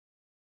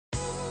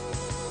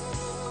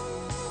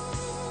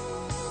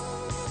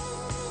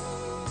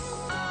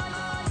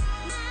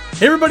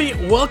Hey everybody,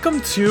 welcome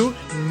to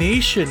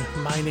Nation.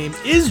 My name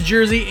is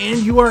Jersey and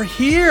you are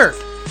here.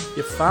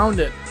 You found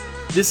it.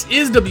 This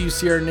is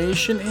WCR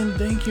Nation and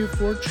thank you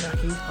for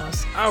checking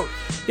us out.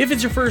 If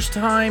it's your first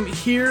time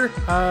here,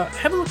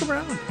 have a look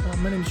around.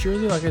 My name is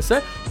Jersey, like I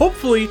said.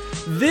 Hopefully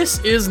this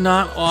is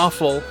not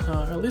awful,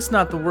 at least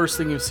not the worst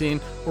thing you've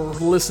seen or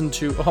listened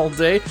to all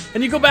day.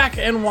 And you go back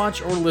and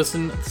watch or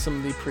listen to some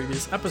of the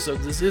previous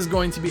episodes. This is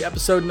going to be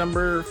episode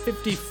number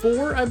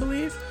 54, I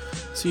believe.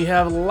 So you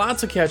have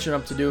lots of catching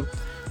up to do.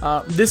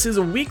 This is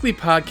a weekly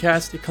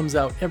podcast. It comes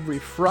out every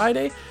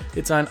Friday.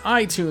 It's on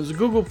iTunes,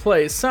 Google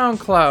Play,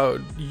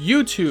 SoundCloud,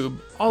 YouTube,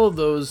 all of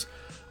those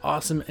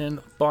awesome and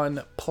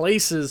fun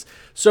places.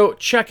 So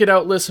check it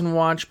out, listen,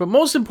 watch, but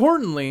most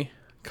importantly,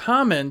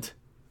 comment,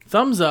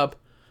 thumbs up,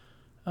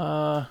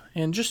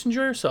 and just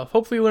enjoy yourself.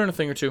 Hopefully you learn a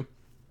thing or two.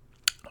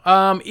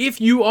 If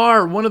you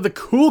are one of the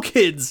cool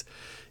kids,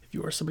 if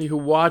you are somebody who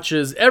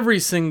watches every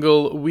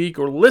single week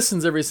or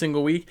listens every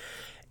single week,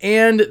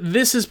 and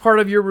this is part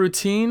of your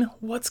routine,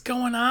 what's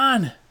going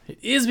on? It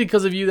is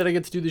because of you that I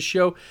get to do the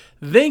show.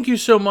 Thank you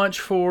so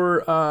much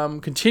for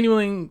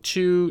continuing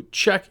to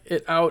check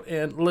it out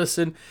and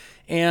listen.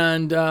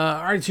 And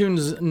our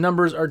iTunes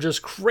numbers are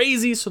just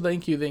crazy, so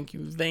thank you.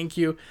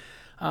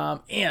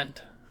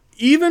 And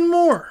even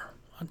more,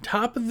 on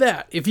top of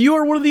that, if you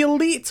are one of the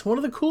elites, one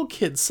of the cool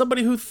kids,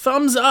 somebody who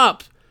thumbs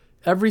up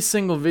every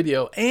single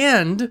video,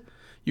 and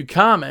you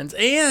comment,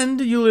 and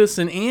you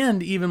listen,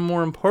 and even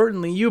more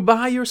importantly, you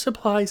buy your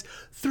supplies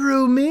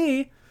through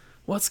me,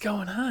 what's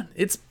going on?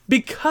 It's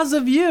because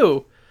of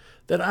you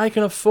that I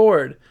can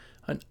afford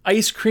an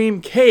ice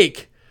cream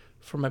cake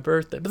for my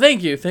birthday. But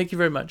thank you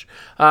very much.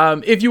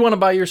 If you want to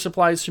buy your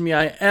supplies from me,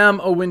 I am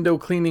a window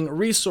cleaning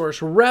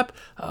resource rep.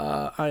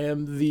 I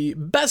am the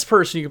best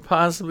person you could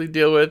possibly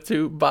deal with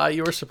to buy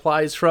your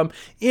supplies from,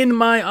 in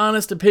my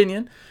honest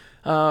opinion.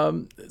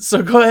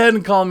 So go ahead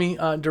and call me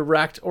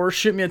direct or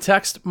shoot me a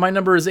text. My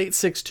number is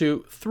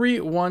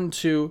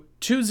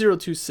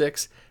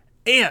 862-312-2026.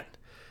 And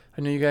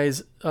I know you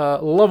guys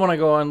love when I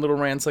go on little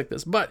rants like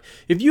this, but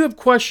if you have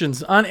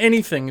questions on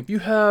anything, if you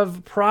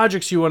have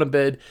projects you want to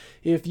bid,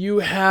 if you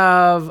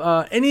have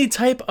any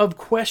type of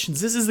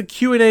questions, this is the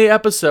Q&A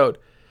episode.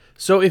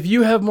 So if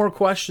you have more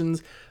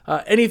questions,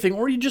 anything,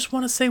 or you just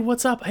want to say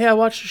what's up, hey, I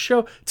watched the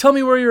show, tell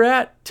me where you're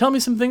at, tell me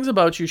some things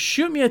about you,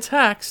 shoot me a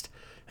text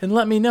and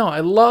let me know.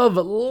 I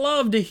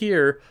love to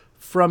hear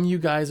from you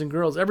guys and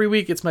girls. Every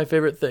week, it's my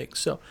favorite thing.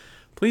 So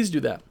please do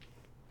that.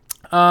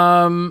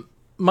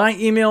 My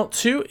email,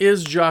 too,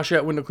 is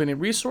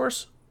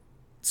josh@windowcleaningresource.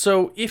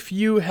 So if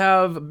you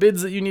have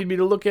bids that you need me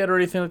to look at or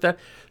anything like that,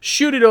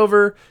 shoot it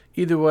over.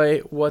 Either way,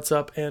 what's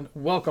up and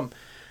welcome.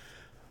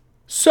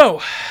 So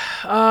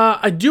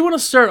I do want to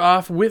start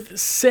off with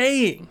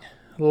saying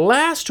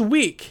last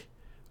week,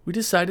 we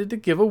decided to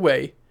give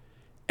away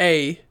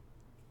a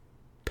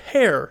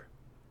pair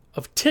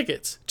of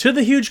tickets to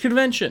the huge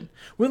convention.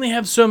 We only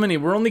have so many.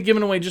 We're only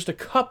giving away just a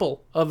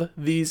couple of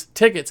these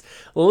tickets.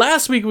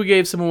 Last week we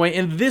gave some away,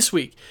 and this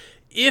week,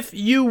 if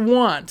you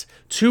want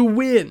to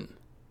win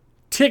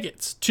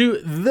tickets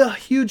to the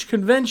huge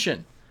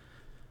convention,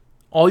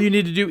 all you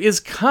need to do is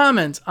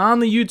comment on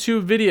the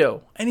YouTube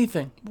video.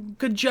 Anything.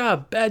 Good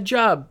job, bad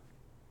job,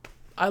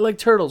 I like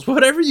turtles,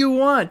 whatever you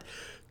want.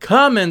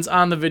 Comment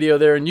on the video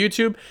there on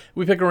YouTube.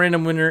 We pick a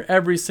random winner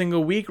every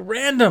single week.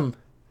 Random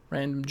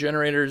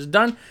generator is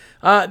done.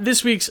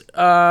 This week's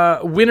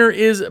winner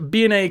is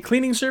B&A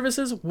Cleaning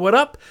Services. What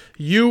up?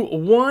 You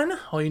won.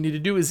 All you need to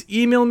do is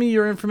email me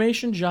your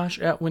information,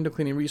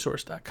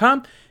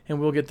 josh@windowcleaningresource.com, and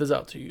we'll get this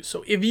out to you.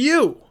 So if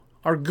you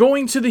are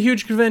going to the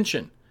huge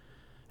convention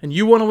and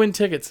you want to win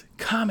tickets,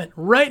 comment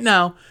right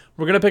now.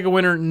 We're going to pick a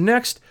winner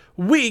next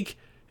week,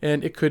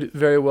 and it could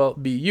very well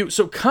be you.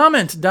 So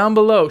comment down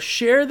below.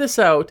 Share this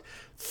out.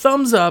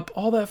 Thumbs up.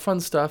 All that fun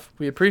stuff.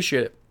 We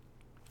appreciate it.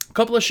 A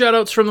couple of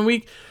shout-outs from the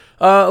week.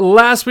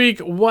 Last week,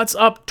 what's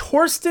up?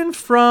 Torsten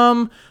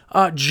from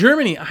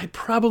Germany. I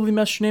probably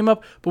messed your name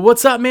up, but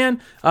what's up,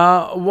 man?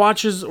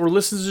 Watches or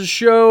listens to the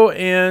show,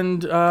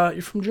 and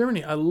you're from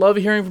Germany. I love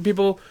hearing from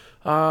people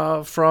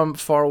from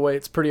far away.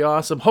 It's pretty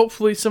awesome.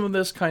 Hopefully some of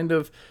this kind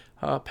of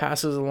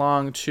passes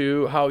along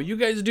to how you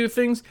guys do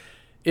things.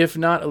 If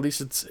not, at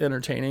least it's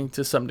entertaining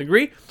to some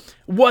degree.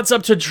 What's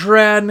up to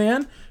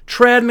Tradman?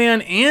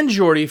 Tradman and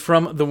Jordy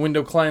from the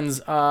Window Cleanse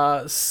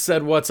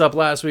said what's up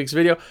last week's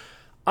video.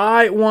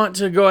 I want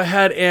to go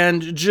ahead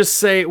and just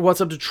say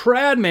what's up to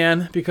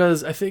Tradman,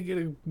 because I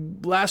think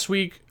last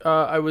week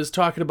I was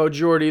talking about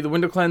Jordy, the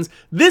Window Cleanse.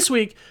 This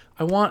week,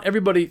 I want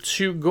everybody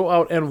to go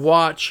out and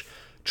watch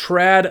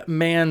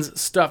Tradman's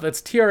stuff. That's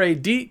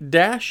TRAD-MAN.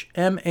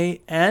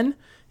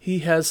 He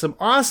has some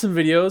awesome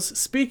videos.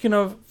 Speaking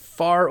of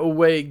far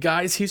away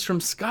guys, he's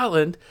from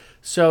Scotland.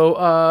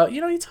 So,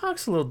 he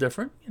talks a little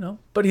different,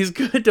 but he's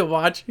good to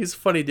watch. He's a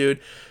funny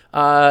dude.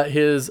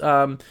 His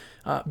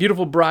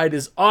Beautiful Bride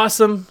is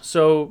awesome.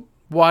 So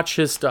watch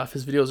his stuff.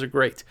 His videos are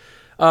great.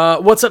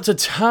 What's up to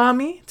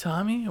Tommy?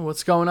 Tommy,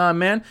 what's going on,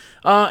 man?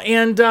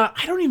 And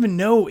I don't even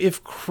know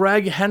if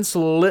Craig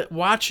Hensel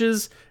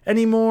watches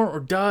anymore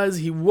or does.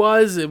 It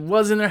was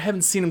in there. I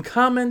haven't seen him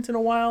comment in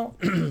a while.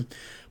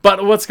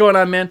 But what's going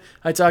on, man?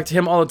 I talk to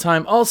him all the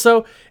time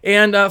also.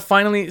 And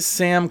finally,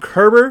 Sam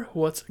Kerber,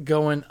 what's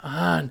going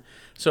on?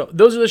 So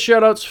those are the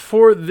shout-outs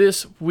for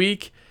this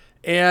week.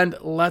 And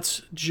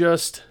let's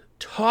just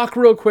talk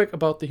real quick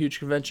about the Huge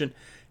Convention.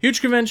 Huge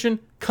Convention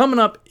coming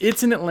up.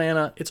 It's in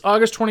Atlanta. It's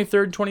August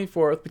 23rd,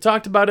 24th. We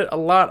talked about it a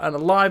lot on a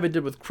live I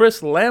did with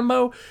Chris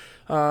Lambo.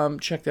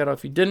 Check that out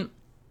if you didn't.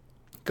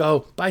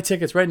 Go. Buy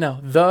tickets right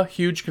now.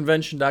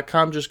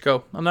 thehugeconvention.com. Just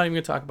go. I'm not even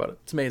going to talk about it.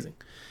 It's amazing.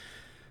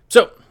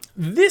 So,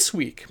 this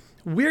week,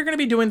 we're going to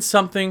be doing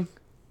something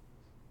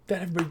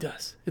that everybody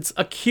does. It's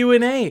a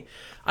Q&A.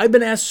 I've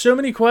been asked so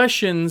many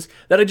questions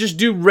that I just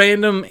do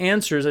random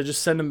answers. I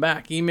just send them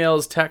back,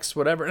 emails, texts,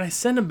 whatever, and I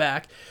send them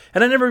back.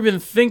 And I never even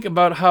think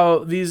about how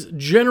these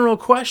general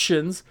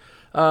questions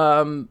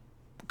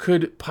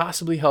could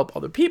possibly help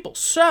other people.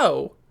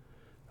 So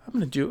I'm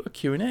going to do a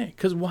Q&A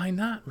because why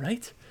not,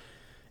 right?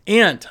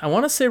 And I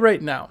want to say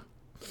right now,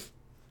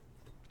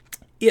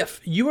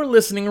 if you are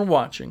listening or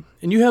watching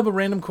and you have a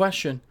random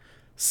question,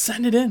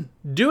 send it in.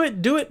 Do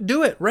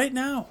it right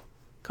now.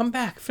 Come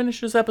back,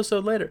 finish this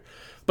episode later.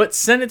 But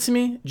send it to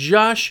me,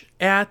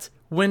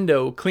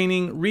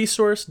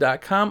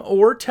 josh@windowcleaningresource.com,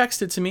 or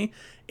text it to me,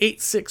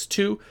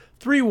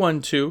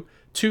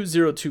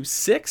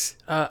 862-312-2026.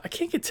 I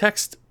can't get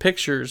text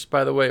pictures,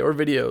 by the way, or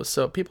videos.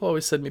 So people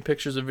always send me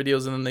pictures of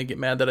videos and then they get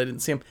mad that I didn't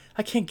see them.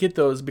 I can't get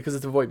those because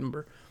it's a VoIP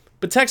number.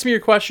 But text me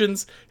your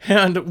questions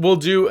and we'll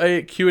do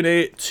a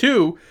Q&A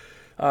too.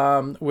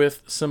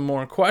 With some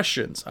more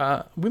questions.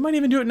 We might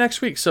even do it next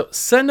week. So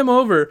send them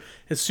over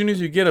as soon as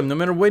you get them. No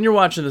matter when you're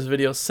watching this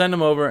video, send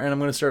them over and I'm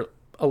going to start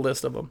a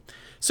list of them.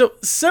 So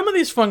some of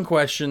these fun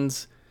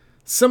questions,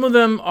 some of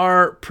them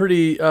are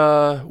pretty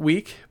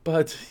weak,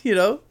 but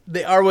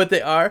they are what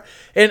they are.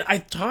 And I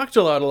talked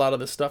about a lot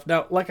of this stuff.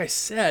 Now, like I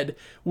said,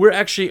 we're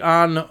actually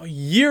on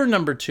year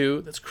number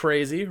 2. That's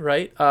crazy,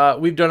 right?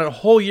 We've done it a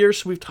whole year,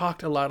 so we've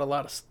talked about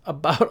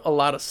a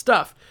lot of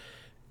stuff.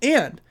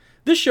 And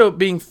this show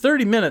being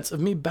 30 minutes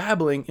of me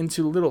babbling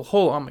into a little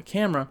hole on my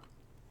camera,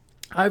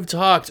 I've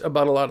talked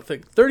about a lot of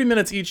things. 30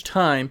 minutes each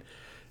time,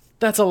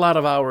 that's a lot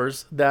of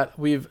hours that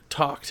we've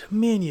talked.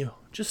 Me and you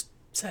just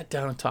sat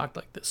down and talked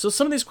like this. So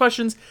some of these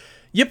questions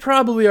you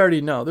probably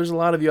already know. There's a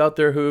lot of you out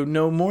there who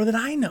know more than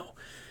I know.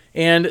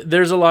 And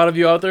there's a lot of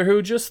you out there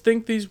who just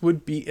think these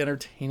would be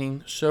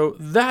entertaining. So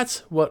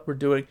that's what we're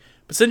doing.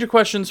 But send your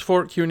questions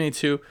for Q&A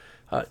too.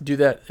 Do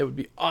that. It would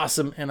be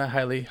awesome, and I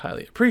highly,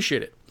 highly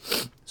appreciate it.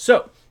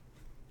 So,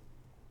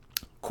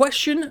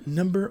 question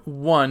number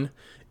 1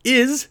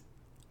 is,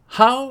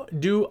 how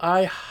do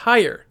I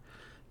hire?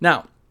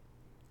 Now,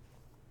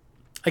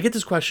 I get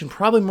this question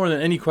probably more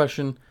than any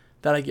question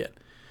that I get.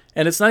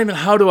 And it's not even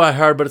how do I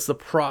hire, but it's the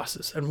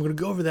process. And I'm going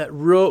to go over that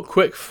real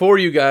quick for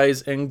you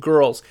guys and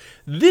girls.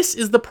 This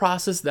is the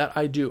process that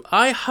I do.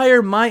 I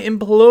hire my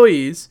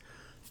employees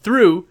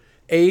through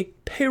a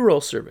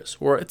payroll service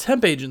or a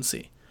temp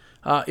agency.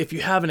 If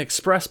you have an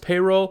Express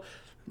Payroll,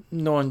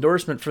 no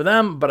endorsement for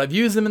them, but I've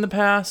used them in the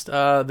past.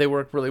 They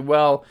work really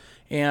well.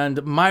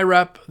 And my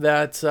rep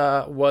that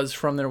was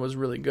from there was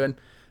really good.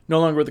 No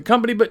longer with the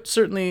company, but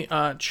certainly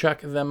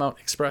check them out.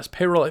 Express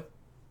Payroll. I'm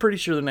pretty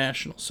sure they're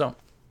national. So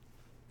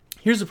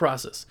here's the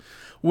process.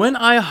 When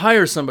I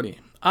hire somebody,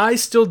 I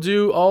still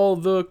do all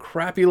the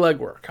crappy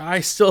legwork. I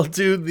still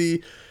do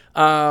the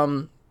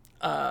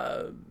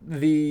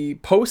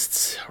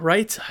posts,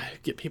 right? I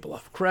get people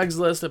off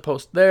Craigslist. I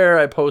post there.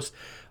 I post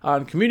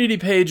on community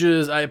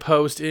pages. I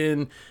post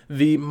in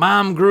the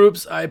mom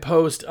groups. I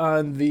post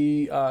on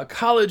the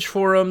college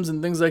forums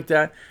and things like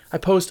that. I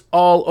post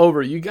all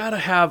over. You got to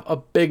have a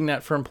big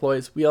net for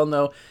employees. We all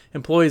know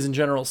employees in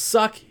general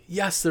suck.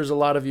 Yes, there's a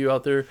lot of you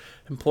out there,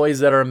 employees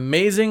that are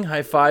amazing.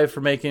 High five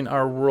for making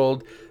our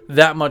world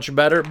that much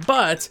better.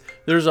 But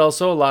there's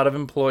also a lot of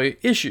employee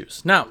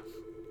issues. Now,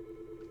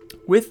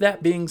 with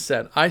that being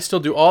said, I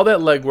still do all that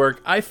legwork.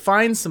 I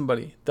find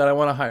somebody that I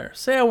want to hire.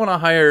 Say I want to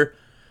hire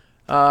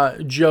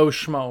Joe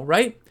Schmo,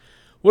 right?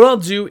 What I'll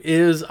do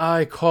is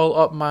I call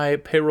up my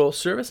payroll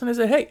service and I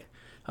say, hey,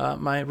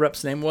 my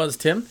rep's name was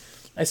Tim.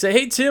 I say,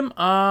 hey, Tim,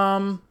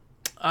 I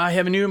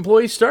have a new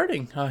employee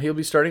starting. He'll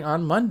be starting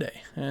on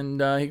Monday. And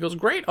he goes,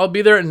 great, I'll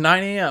be there at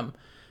 9 a.m.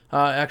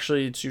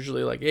 Actually, it's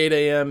usually like 8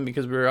 a.m.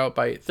 because we were out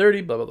by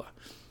 8:30, blah, blah, blah.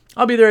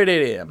 I'll be there at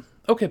 8 a.m.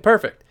 Okay,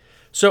 perfect.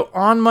 So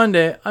on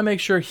Monday, I make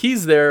sure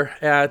he's there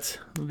at,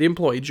 the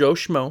employee, Joe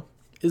Schmo,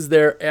 is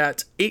there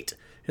at 8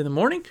 in the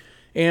morning.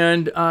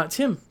 And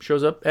Tim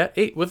shows up at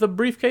 8 with a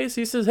briefcase.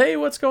 He says, hey,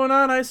 what's going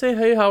on? I say,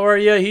 hey, how are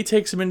you? He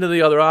takes him into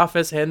the other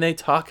office and they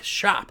talk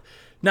shop.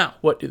 Now,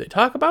 what do they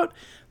talk about?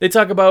 They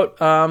talk about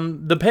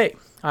the pay.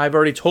 I've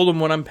already told him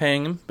what I'm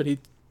paying him, but he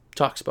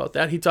talks about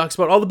that. He talks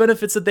about all the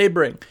benefits that they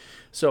bring.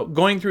 So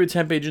going through a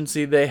temp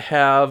agency, they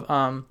have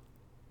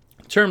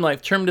term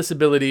life, term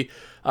disability,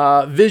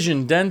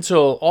 vision,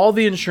 dental, all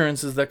the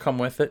insurances that come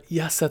with it.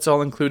 Yes, that's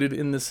all included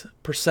in this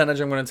percentage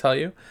I'm going to tell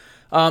you.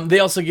 They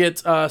also get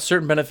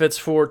certain benefits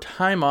for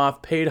time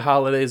off, paid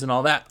holidays, and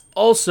all that.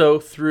 Also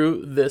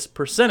through this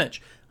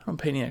percentage. I don't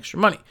pay any extra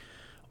money.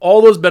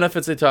 All those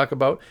benefits they talk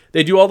about,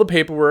 they do all the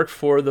paperwork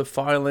for the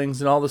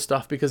filings and all the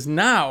stuff because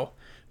now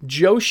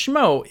Joe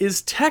Schmo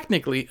is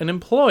technically an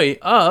employee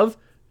of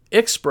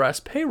Express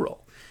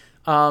Payroll.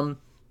 A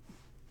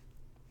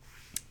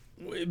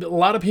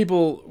lot of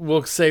people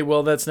will say,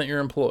 well, that's not your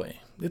employee.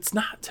 It's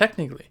not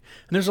technically.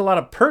 And there's a lot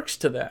of perks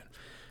to that.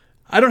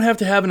 I don't have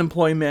to have an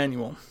employee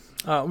manual.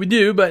 We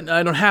do, but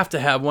I don't have to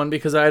have one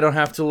because I don't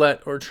have to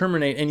let or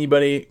terminate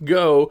anybody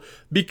go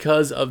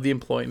because of the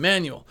employee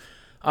manual.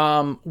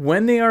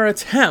 When they are a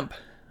temp,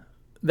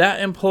 that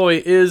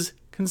employee is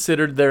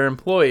considered their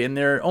employee and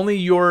they're only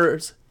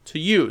yours to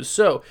use.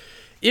 So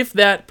if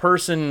that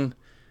person,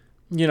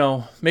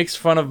 makes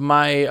fun of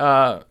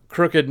my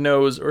crooked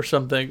nose or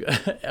something,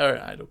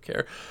 or I don't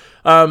care,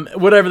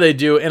 whatever they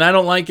do, and I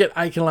don't like it,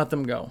 I can let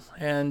them go.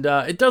 And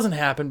it doesn't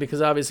happen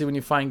because obviously when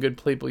you find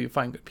good people, you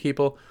find good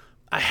people.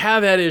 I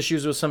have had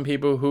issues with some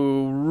people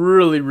who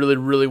really, really,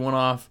 really went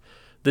off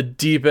the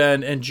deep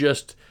end and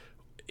just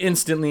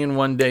instantly in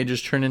one day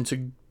just turned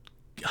into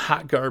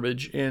hot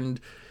garbage.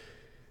 And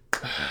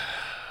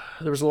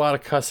there was a lot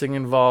of cussing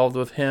involved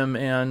with him,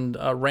 and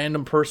a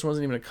random person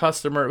wasn't even a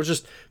customer. It was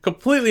just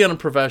completely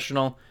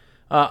unprofessional.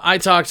 I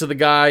talked to the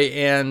guy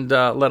and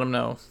let him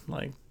know,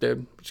 like,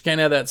 dude, just can't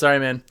have that. Sorry,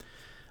 man.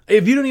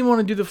 If you don't even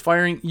want to do the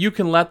firing, you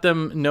can let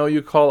them know.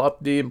 You call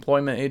up the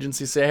employment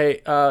agency, say,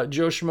 hey,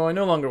 Joe Schmo, I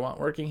no longer want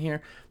working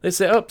here. They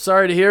say, oh,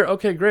 sorry to hear.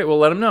 Okay, great. We'll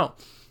let them know.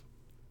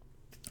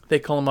 They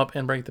call them up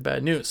and break the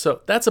bad news.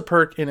 So that's a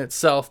perk in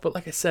itself. But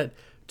like I said,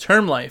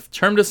 term life,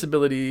 term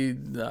disability,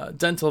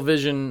 dental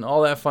vision,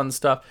 all that fun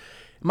stuff.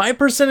 My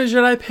percentage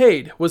that I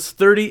paid was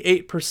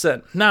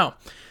 38%. Now,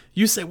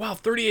 you say, wow,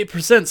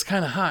 38% is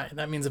kind of high.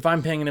 That means if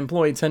I'm paying an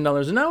employee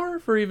 $10 an hour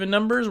for even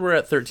numbers, we're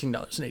at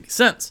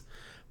 $13.80.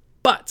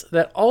 But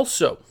that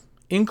also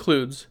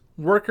includes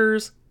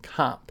workers'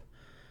 comp.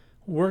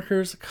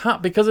 Workers'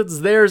 comp, because it's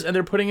theirs and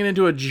they're putting it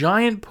into a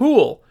giant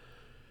pool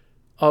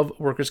of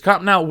workers'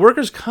 comp. Now,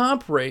 workers'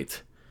 comp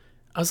rate,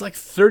 I was like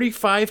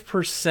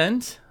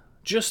 35%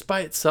 just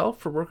by itself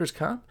for workers'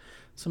 comp.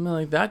 Something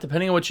like that.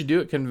 Depending on what you do,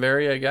 it can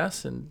vary, I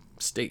guess, and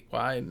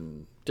statewide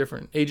and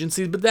different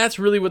agencies. But that's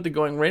really what the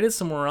going rate is,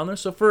 somewhere around there.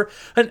 So for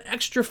an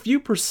extra few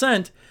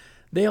percent,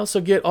 they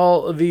also get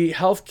all the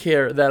health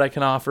care that I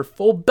can offer,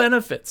 full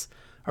benefits.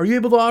 Are you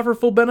able to offer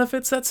full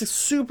benefits? That's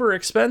super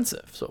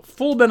expensive. So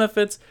full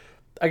benefits,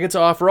 I get to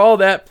offer all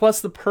that,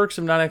 plus the perks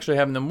of not actually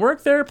having them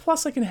work there,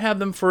 plus I can have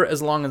them for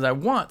as long as I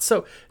want.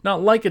 So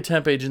not like a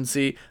temp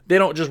agency, they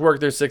don't just work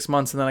there 6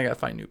 months and then I got to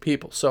find new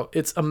people. So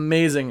it's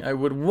amazing. I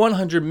would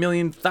 100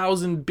 million,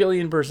 1,000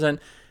 billion%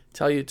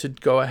 tell you to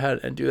go ahead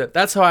and do that.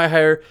 That's how I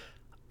hire.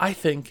 I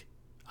think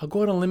I'll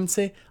go out on a limb and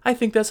say, I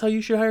think that's how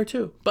you should hire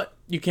too. But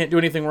you can't do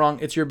anything wrong.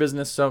 It's your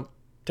business, so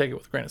take it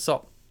with a grain of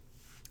salt.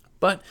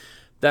 But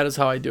that is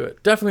how I do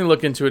it. Definitely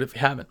look into it if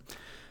you haven't.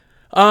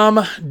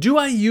 Do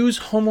I use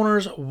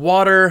homeowners'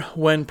 water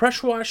when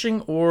pressure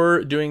washing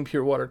or doing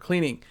pure water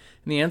cleaning?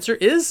 And the answer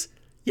is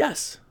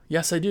yes.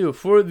 Yes, I do.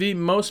 For the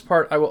most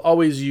part, I will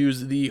always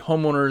use the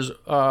homeowner's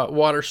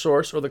water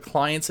source or the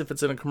clients if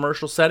it's in a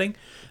commercial setting.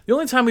 The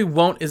only time we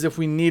won't is if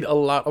we need a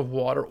lot of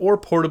water or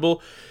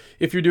portable.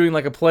 If you're doing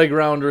like a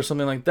playground or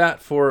something like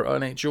that for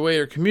an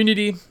HOA or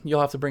community,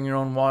 you'll have to bring your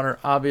own water,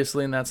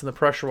 obviously, and that's in the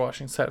pressure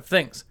washing side of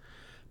things.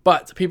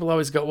 But people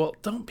always go, well,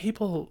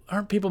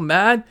 aren't people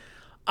mad?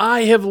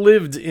 I have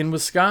lived in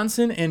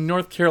Wisconsin and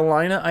North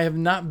Carolina. I have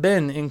not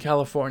been in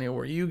California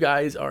where you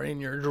guys are in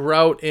your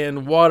drought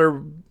and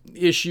water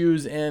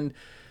issues and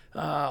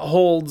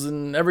holds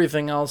and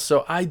everything else.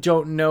 So I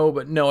don't know,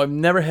 but no, I've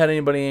never had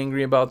anybody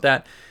angry about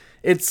that.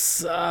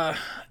 It's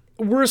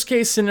worst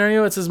case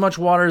scenario, it's as much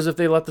water as if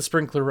they let the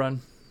sprinkler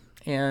run.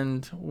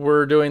 And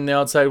we're doing the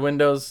outside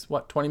windows,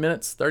 20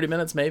 minutes, 30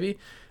 minutes maybe?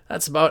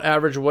 That's about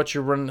average of what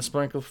you're running the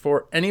sprinkler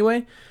for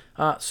anyway.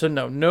 So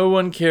no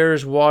one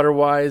cares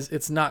water-wise.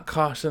 It's not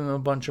costing them a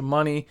bunch of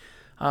money.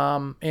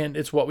 And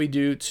it's what we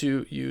do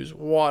to use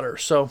water.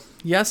 So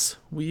yes,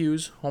 we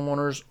use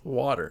homeowners'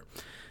 water.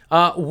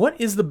 What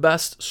is the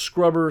best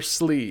scrubber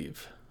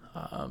sleeve?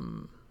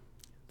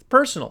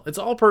 Personal. It's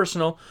all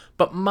personal,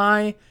 but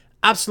my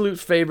absolute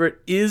favorite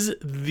is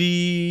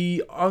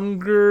the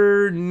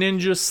Unger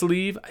Ninja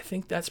sleeve. I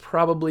think that's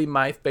probably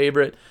my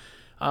favorite.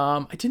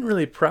 I didn't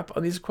really prep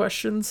on these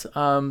questions,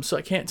 so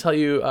I can't tell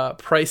you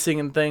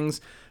pricing and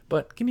things,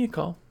 but give me a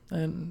call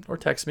or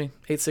text me,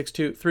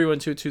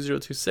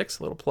 862-312-2026,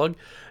 a little plug,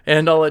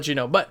 and I'll let you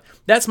know. But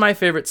that's my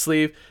favorite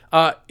sleeve.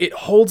 It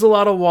holds a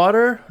lot of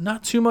water,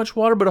 not too much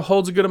water, but it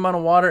holds a good amount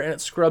of water, and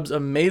it scrubs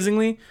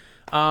amazingly.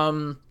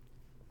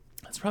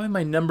 That's probably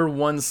my number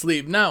one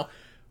sleeve. Now,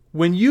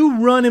 when you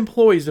run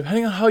employees,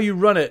 depending on how you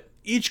run it,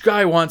 each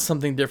guy wants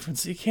something different,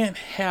 so you can't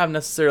have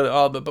necessarily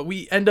all of it, but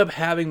we end up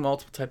having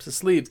multiple types of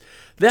sleeves.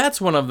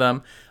 That's one of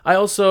them. I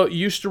also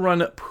used to run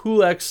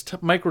Pulex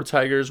Micro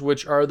Tigers,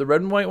 which are the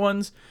red and white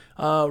ones.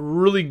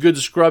 Really good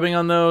scrubbing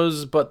on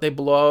those, but they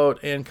blow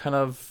out and kind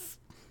of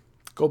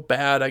go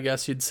bad, I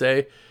guess you'd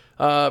say,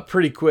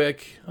 pretty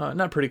quick.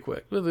 Not pretty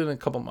quick, within a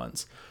couple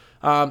months.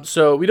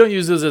 So we don't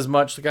use those as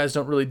much. The guys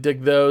don't really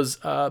dig those.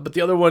 But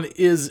the other one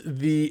is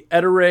the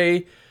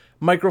Ettore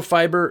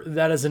Microfiber.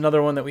 That is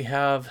another one that we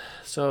have.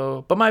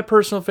 So, but my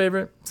personal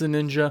favorite is a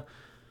Ninja.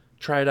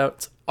 Try it out.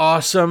 It's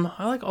awesome.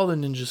 I like all the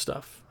Ninja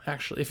stuff,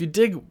 actually. If you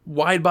dig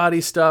wide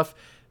body stuff,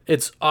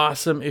 it's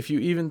awesome. If you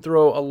even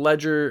throw a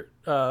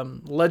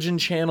Legend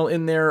channel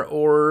in there,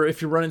 or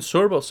if you're running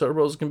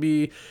Sorbos can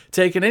be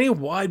taken any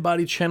wide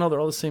body channel.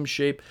 They're all the same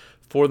shape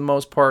for the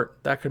most part.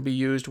 That could be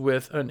used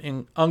with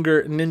an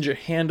Unger Ninja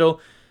handle.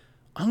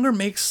 Unger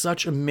makes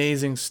such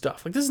amazing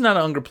stuff. Like, this is not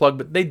an Unger plug,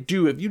 but they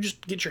do. If you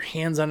just get your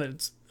hands on it,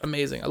 it's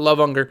amazing. I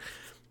love Unger.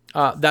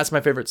 That's my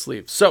favorite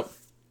sleeve. So,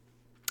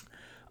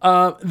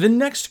 the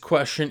next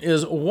question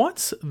is,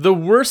 what's the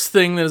worst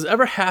thing that has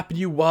ever happened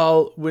to you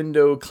while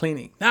window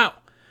cleaning? Now,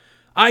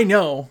 I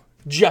know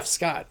Jeff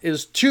Scott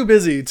is too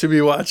busy to be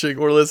watching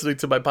or listening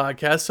to my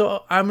podcast,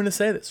 so I'm going to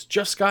say this.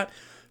 Jeff Scott,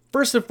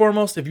 first and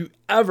foremost, if you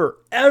ever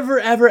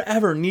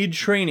need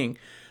training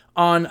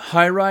on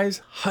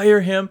high-rise, hire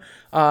him.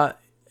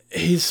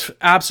 He's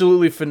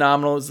absolutely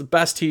phenomenal. He's the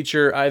best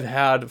teacher I've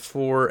had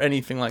for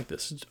anything like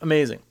this. It's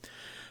amazing.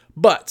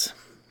 But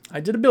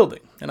I did a building,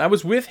 and I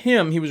was with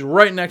him. He was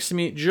right next to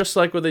me, just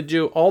like what they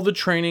do. All the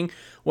training,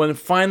 when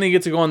finally you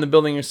get to go on the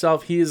building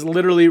yourself, he is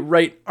literally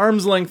right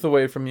arm's length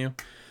away from you.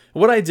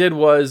 What I did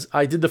was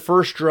I did the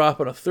first drop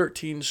on a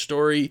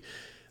 13-story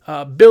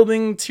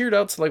building, tiered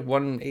out to like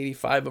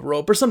 185 a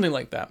rope or something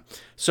like that.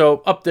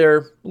 So up there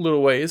a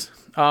little ways.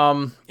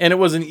 And it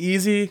was an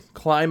easy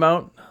climb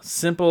out,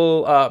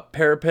 simple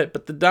parapet.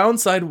 But the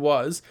downside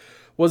was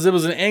it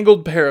was an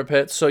angled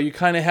parapet. So you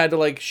kind of had to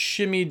like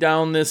shimmy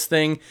down this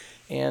thing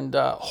and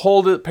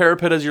hold the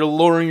parapet as you're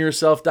lowering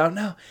yourself down.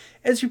 Now,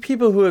 as you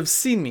people who have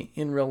seen me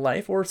in real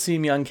life or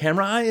seen me on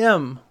camera, I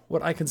am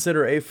what I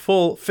consider a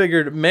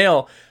full-figured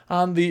male.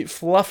 On the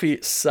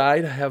fluffy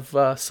side, I have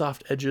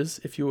soft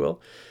edges, if you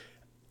will.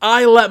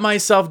 I let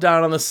myself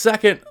down on the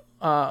second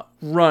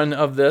run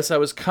of this. I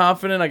was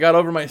confident. I got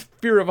over my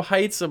fear of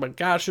heights. Oh my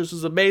gosh, this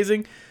was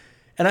amazing.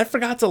 And I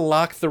forgot to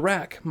lock the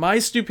rack. My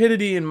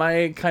stupidity and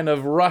my kind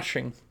of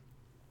rushing.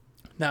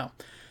 Now,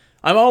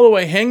 I'm all the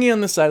way hanging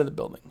on the side of the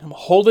building. I'm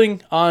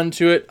holding on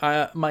to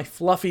it. My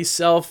fluffy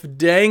self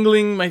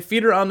dangling. My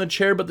feet are on the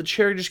chair, but the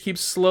chair just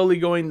keeps slowly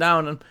going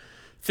down. I'm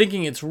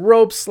thinking it's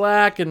rope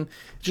slack and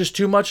just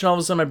too much. And all of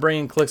a sudden my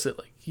brain clicks it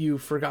like, you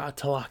forgot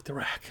to lock the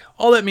rack.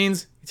 All that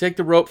means, you take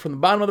the rope from the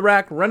bottom of the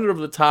rack, run it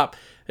over the top.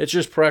 It's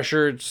just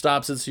pressure. It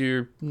stops it so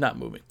you're not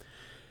moving.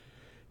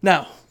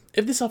 Now,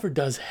 if this ever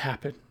does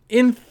happen,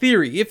 in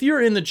theory, if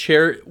you're in the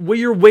chair,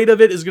 your weight of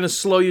it is going to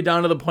slow you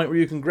down to the point where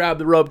you can grab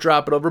the rope,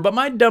 drop it over. But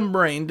my dumb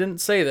brain didn't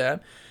say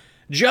that.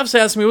 Jeff's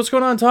asked me, what's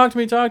going on? Talk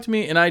to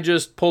me. And I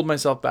just pulled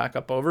myself back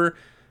up over.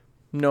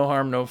 No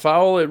harm, no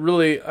foul.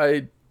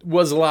 I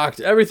was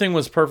locked. Everything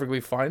was perfectly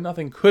fine.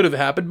 Nothing could have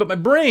happened. But my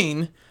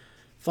brain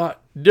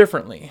thought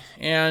differently.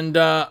 And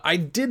I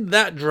did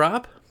that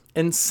drop.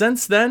 And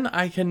since then,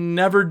 I can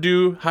never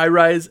do high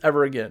rise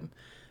ever again.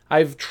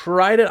 I've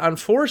tried it on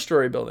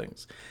 4-story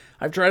buildings.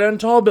 I've tried it on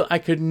tall buildings. I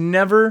could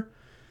never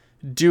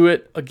do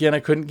it again.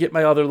 I couldn't get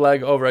my other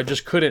leg over. I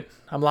just couldn't.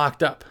 I'm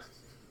locked up.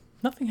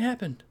 Nothing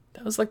happened.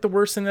 That was like the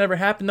worst thing that ever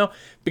happened, though,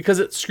 because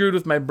it screwed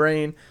with my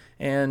brain.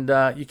 And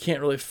you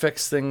can't really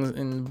fix things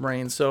in the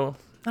brain. So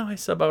now I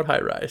sub out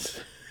high rise.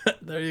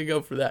 There you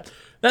go for that.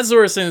 That's the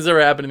worst thing that's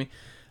ever happened to me.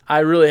 I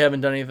really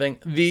haven't done anything.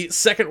 The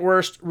second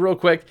worst, real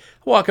quick,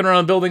 walking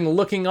around a building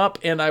looking up,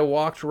 and I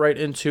walked right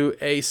into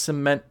a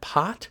cement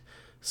pot.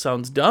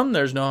 Sounds dumb,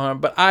 there's no harm,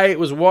 but I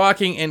was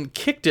walking and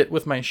kicked it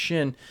with my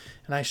shin,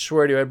 and I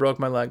swear to you, I broke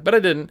my leg. But I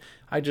didn't.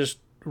 I just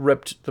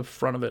ripped the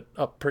front of it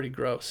up pretty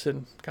gross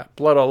and got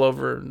blood all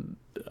over, and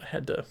I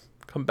had to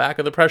come back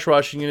to the pressure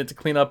washing unit to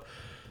clean up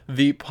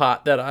the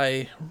pot that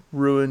I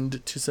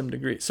ruined to some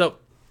degree. So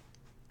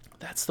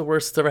that's the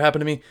worst that's ever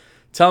happened to me.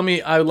 Tell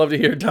me, I would love to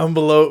hear down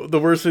below the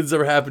worst thing that's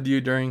ever happened to you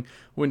during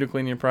window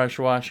cleaning and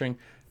pressure washing.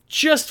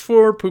 Just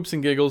for poops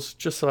and giggles,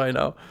 just so I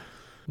know.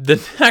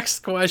 The next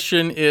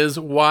question is,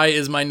 why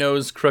is my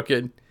nose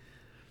crooked?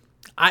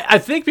 I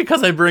think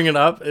because I bring it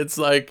up, it's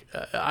like,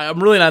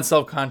 I'm really not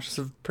self-conscious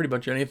of pretty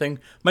much anything.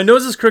 My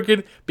nose is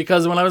crooked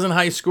because when I was in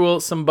high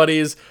school, some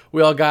buddies,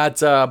 we all got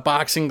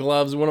boxing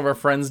gloves. One of our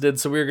friends did,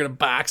 so we were going to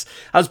box.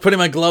 I was putting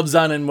my gloves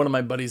on, and one of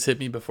my buddies hit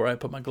me before I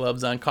put my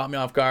gloves on, caught me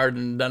off guard,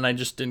 and then I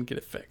just didn't get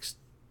it fixed.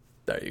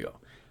 There you go.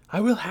 I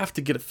will have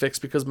to get it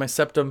fixed because my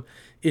septum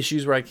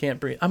issues where I can't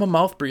breathe. I'm a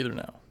mouth breather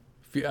now.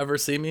 If you ever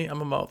see me,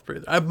 I'm a mouth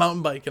breather. I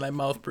mountain bike and I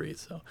mouth breathe.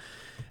 So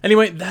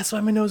anyway, that's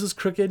why my nose is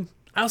crooked.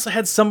 I also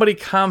had somebody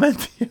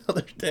comment the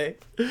other day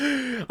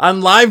on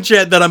live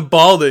chat that I'm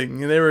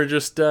balding. And they were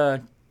just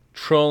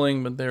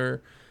trolling, but they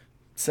were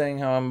saying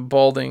how I'm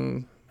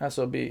balding.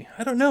 SOB.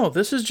 I don't know.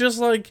 This is just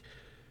like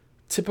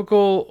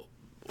typical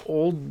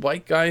old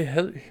white guy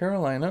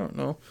hairline. I don't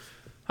know.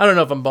 I don't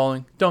know if I'm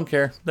balding. Don't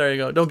care. There you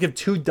go. Don't give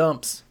two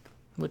dumps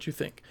what you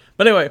think.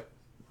 But anyway,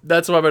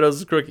 that's why my nose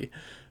is crooked.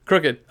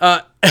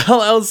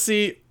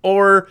 LLC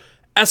or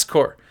S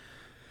Corp.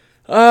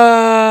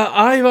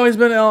 I've always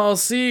been an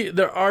LLC.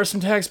 There are some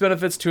tax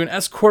benefits to an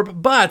S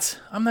Corp, but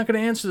I'm not going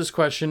to answer this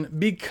question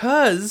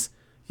because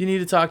you need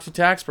to talk to a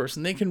tax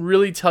person. They can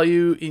really tell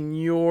you in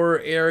your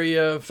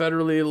area,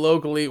 federally,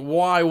 locally,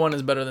 why one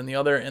is better than the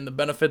other and the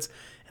benefits,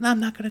 and I'm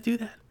not going to do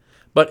that.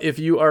 But if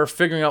you are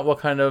figuring out what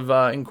kind of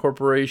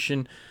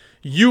incorporation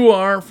you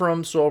are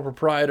from sole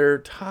proprietor,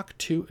 talk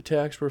to a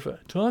tax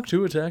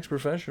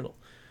professional.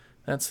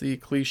 That's the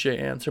cliche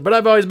answer. But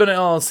I've always been an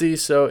LLC,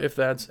 so if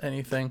that's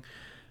anything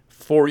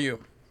for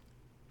you.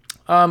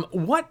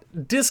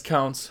 What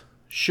discounts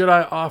should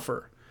I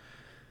offer?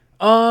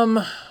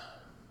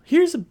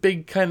 Here's a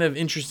big kind of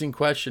interesting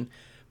question.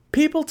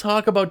 People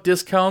talk about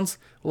discounts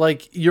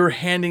like you're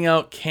handing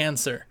out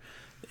cancer.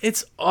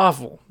 It's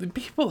awful.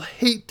 People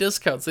hate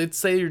discounts. They'd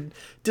say you're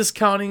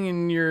discounting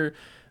and you're...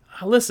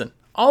 Listen,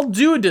 I'll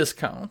do a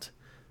discount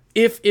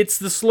if it's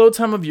the slow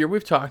time of year.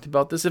 We've talked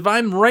about this. If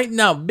I'm right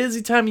now,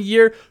 busy time of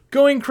year,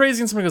 going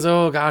crazy and somebody goes,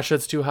 oh gosh,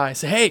 that's too high.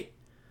 Say, hey,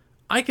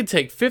 I could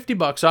take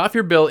 $50 off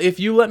your bill if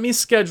you let me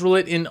schedule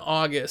it in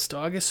August.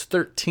 August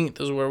 13th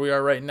is where we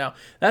are right now.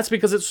 That's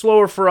because it's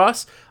slower for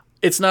us.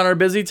 It's not our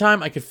busy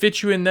time. I could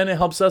fit you in then. It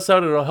helps us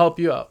out. It'll help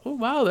you out. Oh,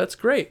 wow, that's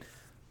great.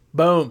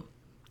 Boom.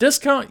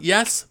 Discount,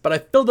 yes, but I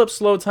filled up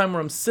slow time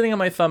where I'm sitting on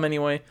my thumb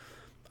anyway.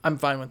 I'm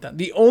fine with that.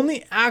 The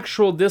only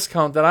actual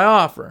discount that I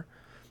offer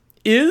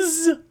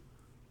is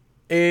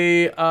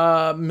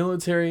a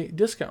military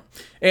discount.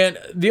 And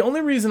the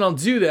only reason I'll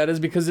do that is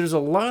because there's a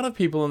lot of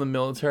people in the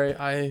military.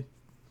 I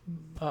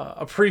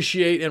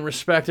appreciate and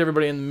respect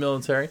everybody in the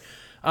military.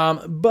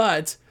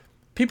 But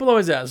people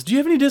always ask, do you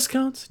have any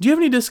discounts? Do you have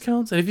any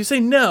discounts? And if you say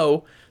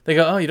no, they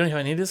go, oh, you don't have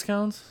any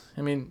discounts?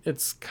 I mean,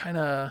 it's kind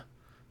of...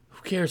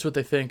 Who cares what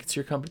they think? It's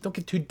your company. Don't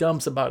get too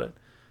dumps about it.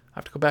 I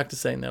have to go back to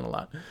saying that a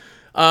lot.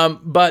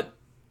 But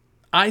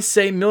I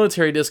say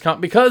military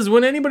discount because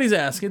when anybody's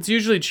asking, it's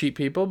usually cheap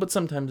people, but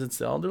sometimes it's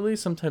the elderly,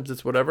 sometimes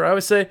it's whatever. I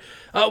always say,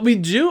 we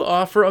do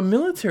offer a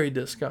military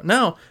discount.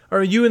 Now,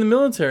 are you in the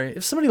military?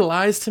 If somebody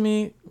lies to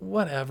me,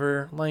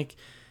 whatever. Like,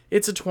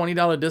 it's a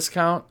 $20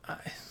 discount.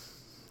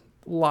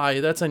 Lie,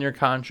 that's on your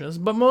conscience.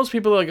 But most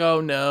people are like, oh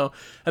no,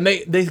 and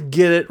they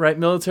get it, right?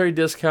 Military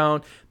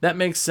discount, that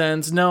makes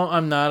sense. No,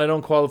 I'm not, I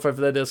don't qualify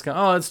for that discount.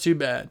 Oh, that's too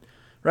bad,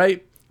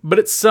 right? But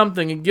it's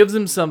something, it gives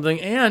them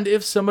something. And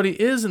if somebody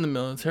is in the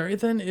military,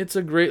 then it's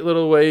a great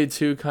little way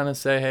to kind of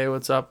say, hey,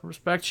 what's up,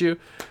 respect you.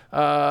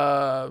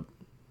 Yeah,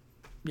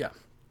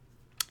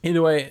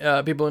 either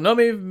way, people who know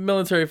me,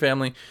 military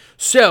family,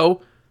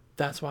 so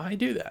that's why I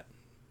do that.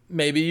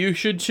 Maybe you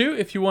should too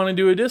if you want to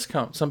do a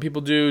discount. Some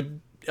people do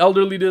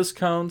elderly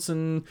discounts,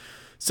 and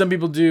some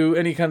people do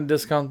any kind of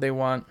discount they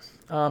want.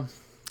 I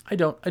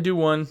don't. I do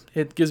one.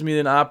 It gives me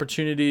an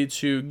opportunity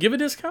to give a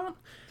discount,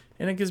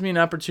 and it gives me an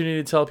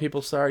opportunity to tell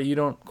people, sorry, you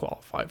don't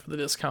qualify for the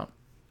discount.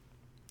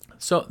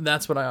 So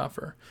that's what I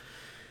offer.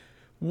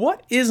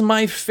 What is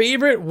my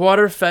favorite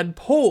water-fed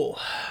pole?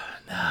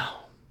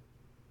 Now,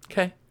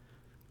 okay,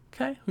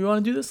 we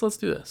want to do this? Let's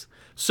do this.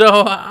 So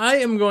I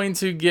am going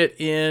to get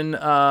in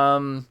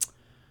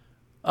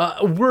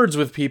words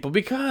with people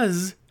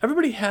because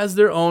everybody has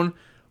their own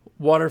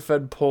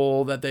water-fed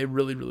pole that they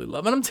really, really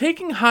love. And I'm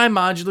taking high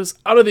modulus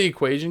out of the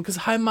equation because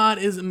high mod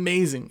is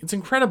amazing. It's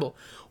incredible.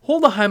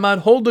 Hold the high mod,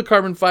 hold the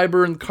carbon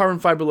fiber, and the carbon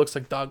fiber looks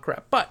like dog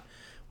crap. But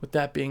with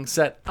that being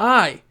said,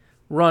 I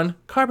run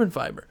carbon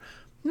fiber.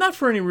 Not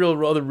for any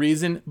real other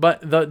reason,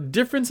 but the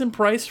difference in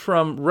price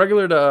from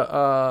regular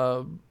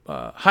to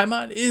high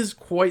mod is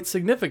quite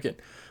significant.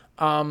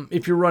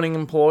 If you're running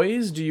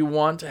employees, do you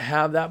want to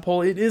have that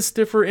pole? It is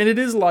stiffer and it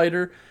is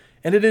lighter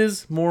and it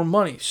is more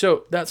money.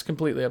 So that's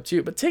completely up to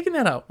you. But taking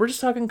that out, we're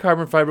just talking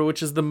carbon fiber,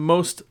 which is the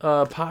most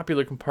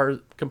popular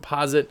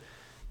composite,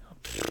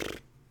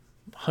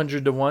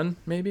 100 to 1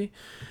 maybe.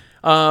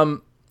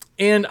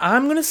 And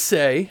I'm going to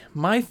say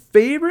my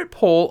favorite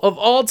pole of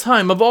all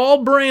time, of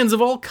all brands,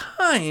 of all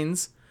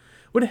kinds,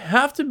 would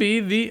have to be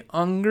the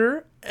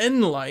Unger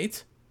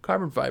Enlight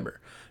carbon fiber.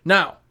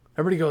 Now,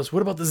 everybody goes,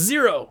 what about the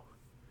Zero?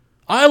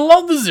 I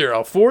love the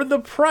Zero. For the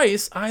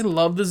price, I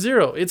love the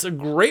Zero. It's a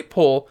great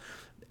pole.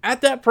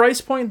 At that price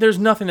point, there's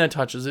nothing that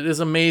touches it. It is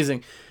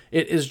amazing.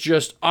 It is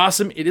just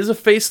awesome. It is a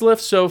facelift,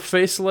 so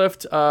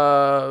facelift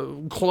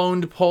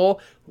cloned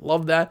pole.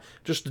 Love that.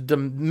 Just the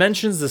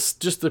dimensions,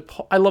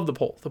 I love the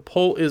pole. The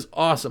pole is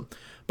awesome.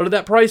 But at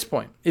that price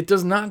point, it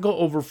does not go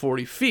over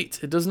 40 feet.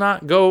 It does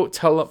not go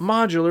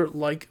telemodular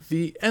like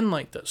the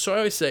Enlight does. So I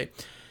always say,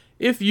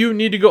 if you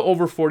need to go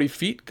over 40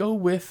 feet, go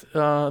with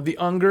the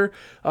Unger.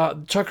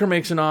 Tucker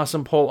makes an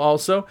awesome pole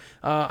also.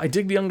 I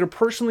dig the Unger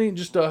personally,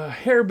 just a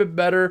hair bit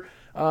better.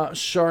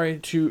 Sorry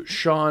to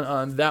Sean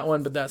on that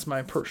one, but that's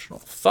my personal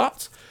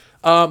thoughts.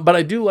 But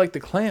I do like the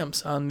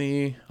clamps on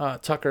the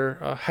Tucker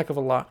a heck of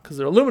a lot because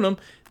they're aluminum.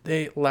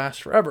 They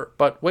last forever.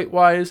 But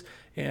weight-wise,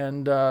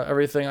 and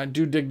everything. I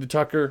do dig the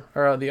Tucker,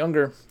 or the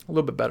Unger, a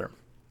little bit better.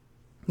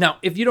 Now,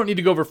 if you don't need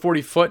to go over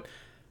 40 foot,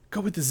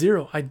 go with the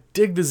Zero. I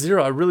dig the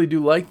Zero. I really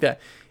do like that.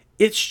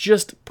 It's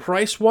just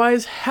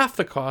price-wise half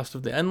the cost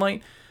of the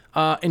Nlite,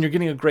 and you're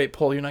getting a great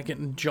pull. You're not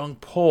getting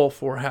junk pull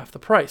for half the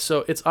price.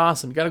 So it's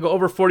awesome. You got to go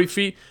over 40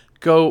 feet,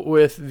 go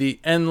with the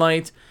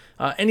Nlite.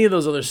 Any of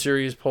those other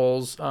series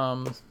pulls,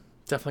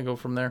 definitely go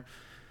from there.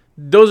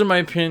 Those are my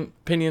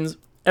opinions.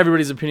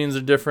 Everybody's opinions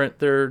are different.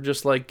 They're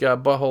just like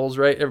buttholes,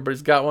 right?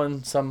 Everybody's got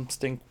one. Some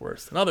stink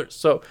worse than others.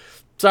 So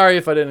sorry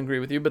if I didn't agree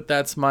with you, but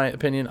that's my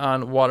opinion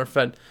on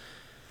water-fed.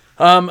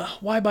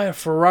 Why buy a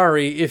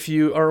Ferrari if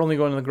you are only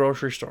going to the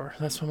grocery store?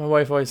 That's what my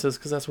wife always says,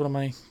 because that's one of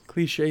my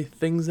cliche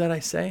things that I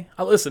say.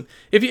 Listen,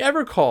 if you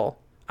ever call,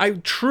 I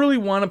truly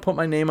want to put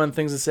my name on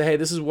things and say, hey,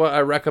 this is what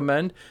I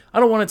recommend. I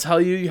don't want to tell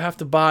you have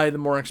to buy the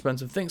more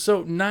expensive thing.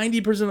 So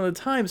 90% of the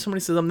time, somebody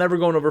says, I'm never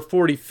going over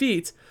 40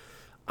 feet.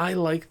 I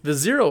like the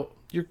Zero.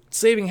 You're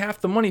saving half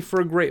the money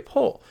for a great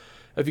pull.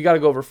 If you got to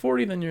go over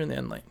 40, then you're in the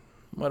Nlite.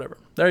 Whatever.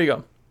 There you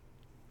go.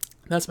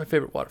 That's my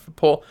favorite water-fed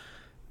pull.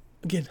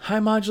 Again, high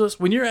modulus.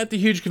 When you're at the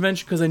huge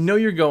convention, because I know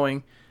you're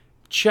going,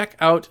 check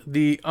out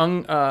the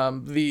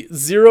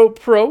Zero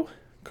Pro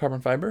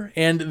carbon fiber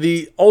and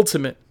the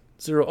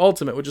Zero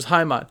Ultimate, which is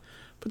high mod.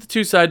 Put the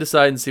two side to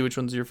side and see which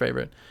one's your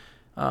favorite.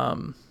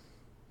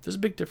 There's a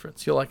big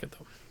difference. You'll like it,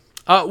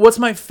 though. What's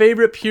my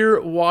favorite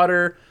pure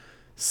water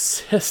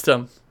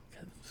system?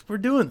 We're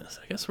doing this.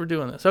 I guess we're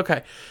doing this.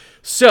 Okay.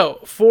 So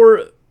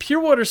for pure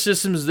water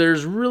systems,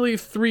 there's really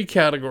three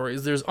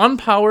categories. There's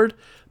unpowered,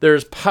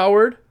 there's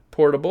powered,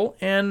 portable,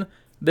 and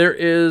there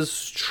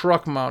is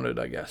truck mounted,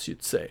 I guess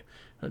you'd say.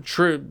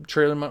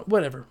 Trailer mounted,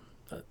 whatever.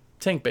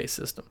 Tank-based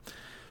system.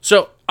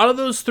 So out of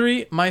those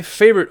three, my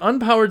favorite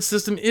unpowered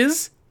system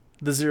is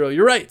the Zero.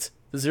 You're right.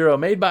 The Zero,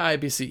 made by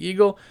IPC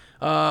Eagle.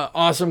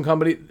 Awesome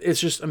company. It's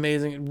just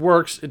amazing. It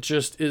works. It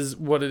just is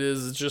what it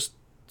is. It's just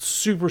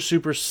super,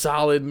 super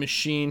solid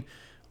machine.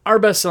 Our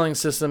best-selling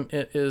system.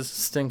 It is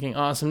stinking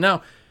awesome.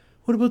 Now,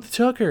 what about the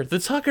Tucker? The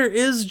Tucker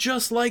is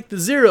just like the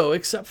Zero,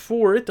 except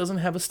for it doesn't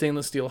have a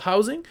stainless steel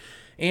housing,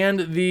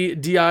 and the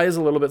DI is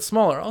a little bit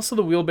smaller. Also,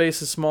 the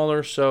wheelbase is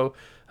smaller, so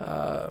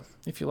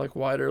if you like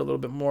wider, a little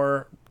bit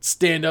more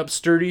stand-up,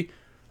 sturdy,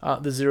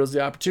 the Zero is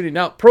the opportunity.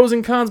 Now, pros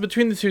and cons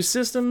between the two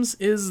systems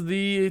is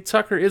the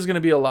Tucker is going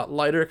to be a lot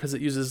lighter because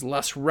it uses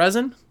less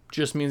resin.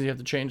 Just means you have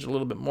to change it a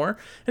little bit more.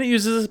 And it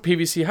uses a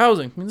PVC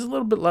housing. It means it's a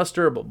little bit less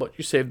durable, but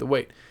you save the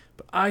weight.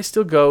 But I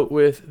still go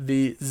with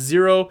the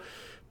Zero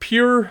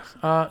Pure,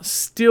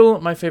 still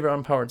my favorite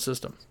unpowered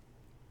system.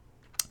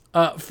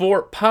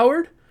 For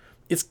powered,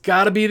 it's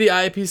got to be the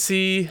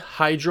IPC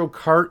Hydro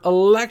Cart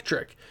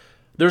Electric.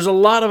 There's a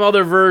lot of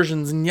other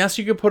versions, and yes,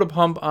 you could put a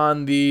pump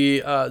on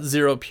the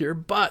Zero Pure,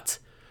 but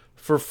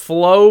for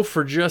flow,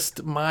 for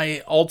just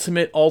my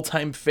ultimate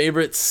all-time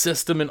favorite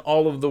system in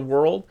all of the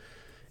world,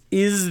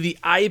 is the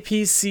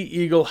IPC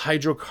Eagle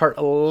Hydro Cart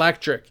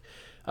Electric.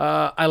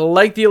 I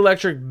like the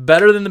electric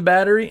better than the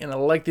battery, and I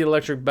like the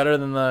electric better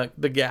than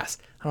the gas.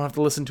 I don't have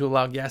to listen to a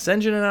loud gas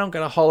engine, and I don't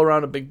got to haul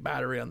around a big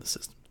battery on the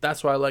system.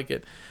 That's why I like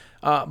it.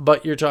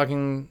 But you're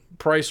talking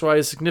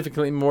price-wise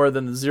significantly more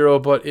than the Zero,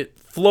 but it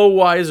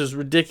flow-wise is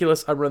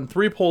ridiculous. I run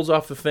 3 poles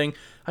off the thing.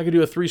 I could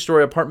do a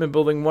 3-story apartment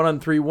building, 1 on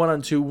 3, 1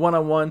 on 2, 1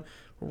 on 1,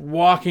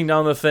 walking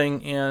down the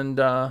thing, and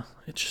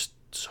it's just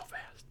so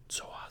fast,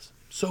 so awesome,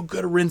 so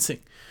good at rinsing.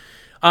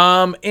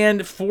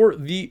 And for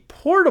the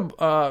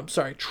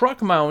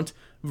truck mount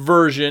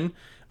version,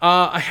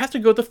 I have to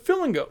go with the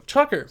Fill and Go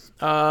Tucker.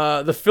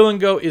 The Fill and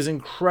Go is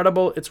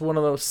incredible. It's one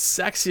of those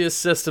sexiest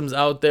systems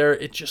out there.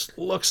 It just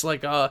looks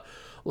like a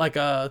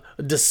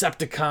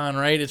Decepticon,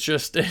 right? It's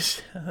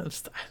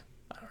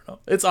I don't know.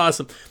 It's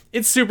awesome.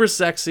 It's super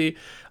sexy.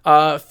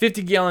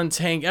 50-gallon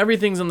tank.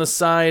 Everything's on the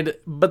side.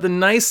 But the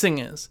nice thing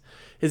is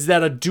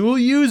that a dual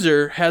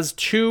user has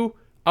 2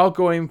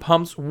 outgoing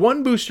pumps,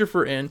 1 booster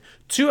for in,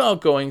 2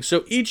 outgoing,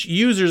 so each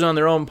user's on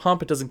their own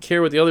pump. It doesn't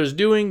care what the other's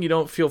doing. You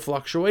don't feel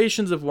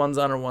fluctuations if one's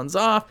on or one's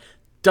off.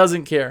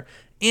 Doesn't care.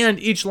 And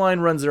each line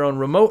runs their own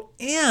remote,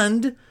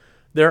 and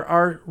there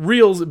are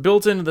reels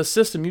built into the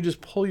system. You just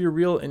pull your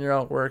reel and you're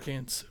out working.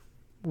 It's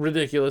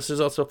ridiculous.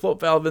 There's also a float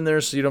valve in there,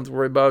 so you don't have to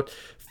worry about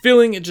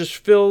filling. It just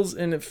fills,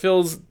 and it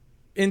fills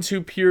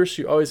into pure,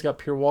 so you always got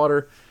pure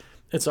water.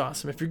 It's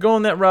awesome. If you're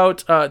going that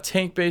route,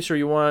 tank-based, or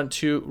you want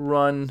to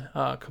run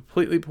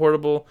completely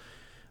portable,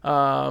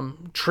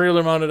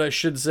 trailer-mounted, I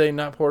should say,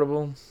 not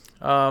portable,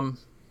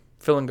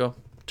 Fill and Go.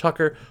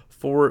 Tucker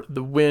for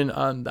the win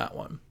on that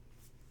one.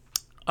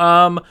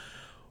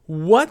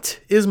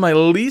 What is my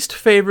least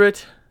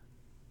favorite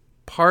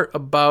part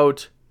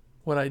about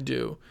what I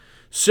do?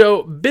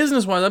 So,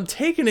 business-wise, I'm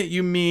taking it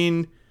you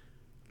mean,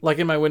 like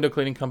in my window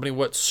cleaning company,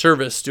 what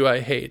service do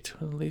I hate?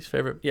 Least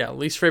favorite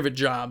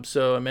job.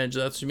 So I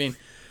imagine that's what you mean.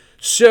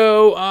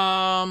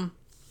 So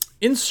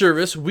in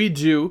service, we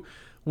do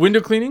window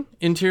cleaning,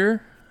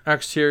 interior,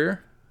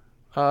 exterior,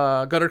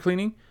 gutter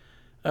cleaning,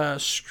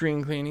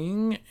 screen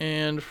cleaning,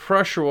 and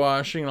pressure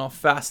washing, and all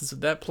facets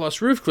of that,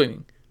 plus roof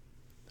cleaning.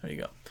 There you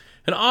go.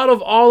 And out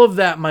of all of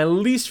that, my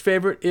least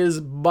favorite is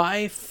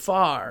by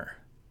far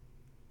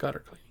gutter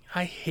cleaning.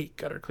 I hate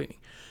gutter cleaning.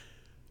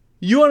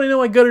 You want to know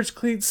why gutters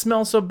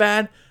smell so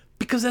bad?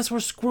 Because that's where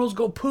squirrels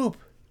go poop.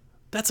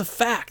 That's a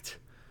fact.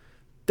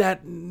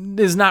 That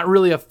is not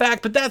really a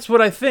fact, but that's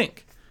what I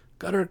think.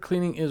 Gutter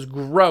cleaning is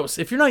gross.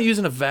 If you're not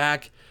using a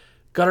vac,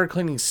 gutter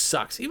cleaning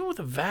sucks. Even with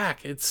a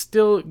vac, it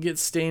still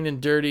gets stained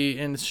and dirty,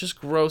 and it's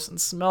just gross and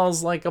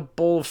smells like a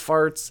bowl of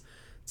farts.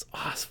 It's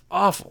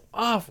awful,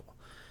 awful.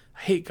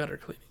 I hate gutter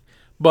cleaning.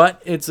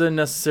 But it's a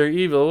necessary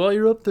evil. Well,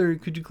 you're up there.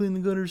 Could you clean the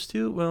gutters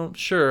too? Well,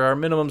 sure. Our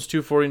minimum's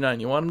 $249.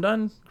 You want them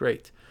done?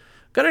 Great.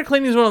 Gutter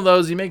cleaning is one of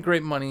those. You make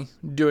great money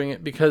doing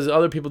it because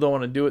other people don't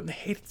want to do it, and they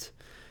hate it.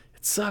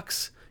 It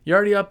sucks. You're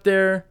already up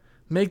there.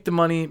 Make the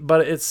money,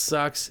 but it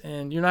sucks,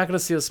 and you're not going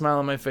to see a smile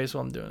on my face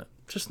while I'm doing it.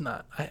 Just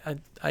not.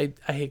 I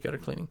hate gutter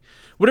cleaning.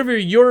 Whatever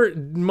your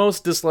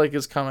most dislike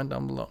is, comment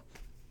down below.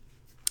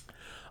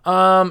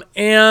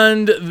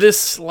 And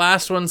this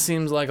last one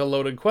seems like a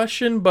loaded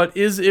question, but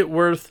is it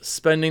worth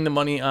spending the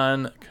money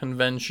on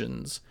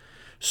conventions?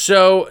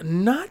 So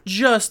not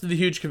just the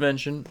huge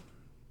convention.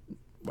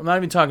 I'm not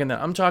even talking that.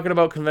 I'm talking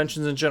about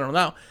conventions in general.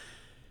 Now,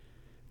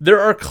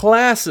 there are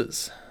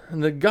classes.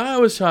 And the guy I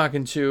was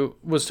talking to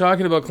was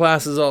talking about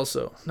classes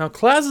also. Now,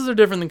 classes are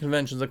different than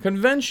conventions. A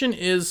convention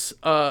is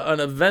an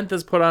event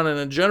that's put on in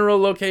a general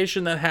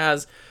location that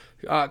has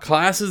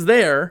classes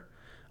there,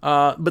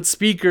 but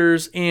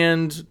speakers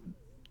and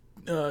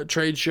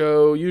trade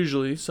show,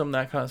 usually, some of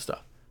that kind of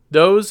stuff.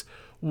 Those,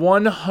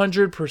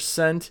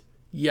 100%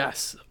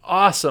 yes.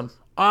 Awesome.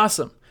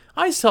 Awesome.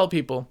 I always tell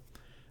people,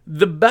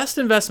 the best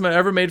investment I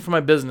ever made for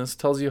my business,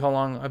 tells you how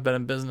long I've been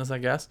in business, I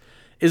guess,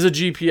 is a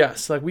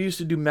GPS. Like, we used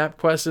to do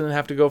MapQuest and then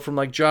have to go from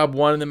like job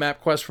 1 and then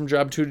MapQuest from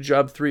job 2 to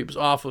job 3. It was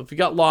awful. If you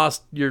got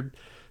lost,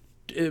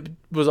 it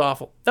was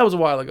awful. That was a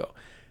while ago.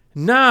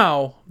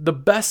 Now, the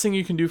best thing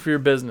you can do for your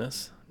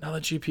business, now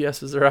that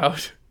GPSs are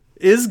out,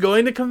 is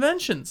going to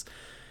conventions.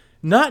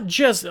 Not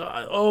just,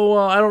 I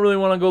don't really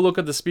want to go look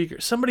at the speaker.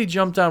 Somebody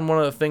jumped on one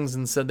of the things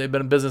and said they've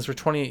been in business for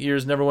 28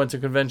 years, never went to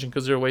a convention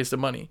because they're a waste of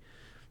money.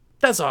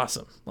 That's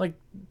awesome. Like,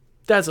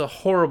 that's a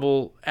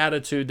horrible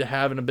attitude to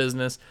have in a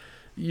business.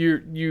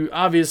 You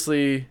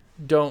obviously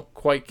don't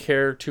quite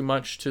care too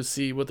much to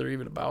see what they're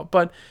even about.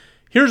 But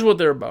here's what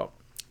they're about.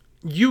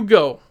 You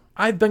go.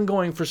 I've been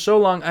going for so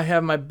long. I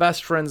have my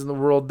best friends in the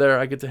world there.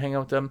 I get to hang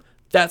out with them.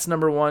 That's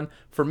number one.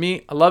 For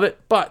me, I love it.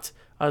 But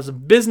as a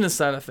business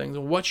side of things,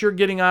 what you're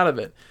getting out of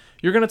it,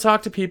 you're going to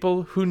talk to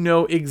people who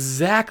know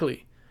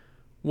exactly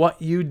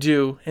what you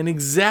do and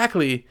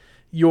exactly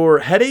your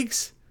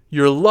headaches,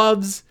 your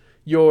loves,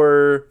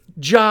 your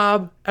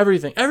job,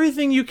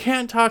 everything you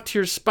can't talk to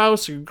your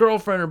spouse or your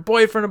girlfriend or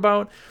boyfriend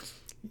about.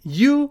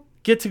 You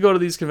get to go to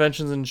these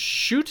conventions and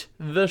shoot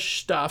the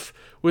stuff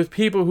with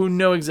people who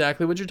know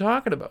exactly what you're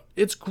talking about.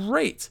 It's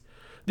great.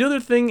 The other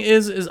thing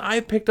is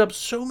I've picked up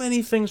so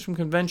many things from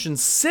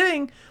conventions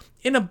sitting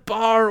in a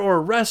bar or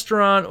a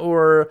restaurant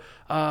or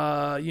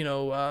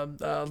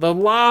the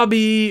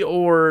lobby,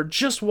 or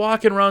just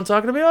walking around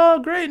talking to me. Oh,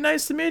 great,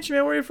 nice to meet you,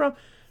 man. Where are you from?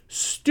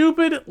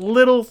 Stupid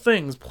little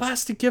things.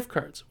 Plastic gift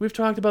cards. We've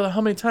talked about it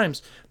how many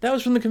times. That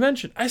was from the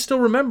convention. I still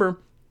remember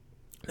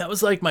that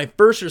was like my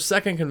first or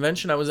second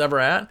convention I was ever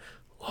at.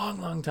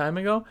 Long time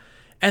ago.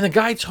 And the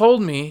guy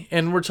told me,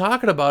 and we're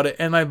talking about it,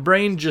 and my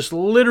brain just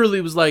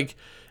literally was like,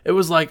 it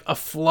was like a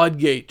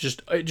floodgate.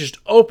 It just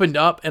opened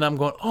up, and I'm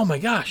going, oh my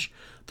gosh,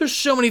 there's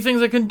so many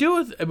things I can do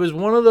with it. It was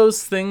one of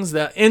those things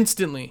that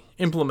instantly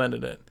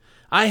implemented it.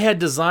 I had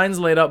designs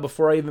laid out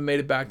before I even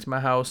made it back to my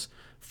house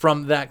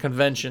from that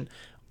convention.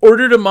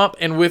 Ordered them up,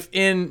 and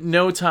within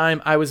no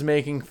time, I was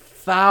making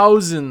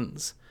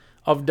thousands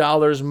of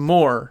dollars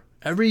more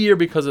every year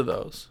because of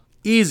those.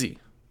 Easy.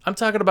 I'm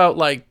talking about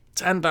like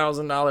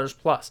 $10,000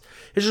 plus.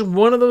 It's just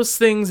one of those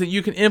things that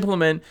you can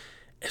implement.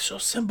 It's so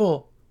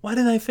simple. Why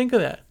didn't I think of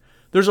that?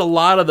 There's a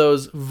lot of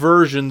those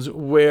versions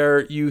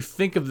where you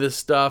think of this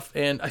stuff,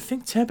 and I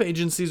think temp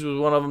agencies was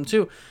one of them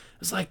too.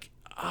 It's like,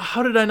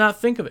 how did I not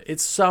think of it?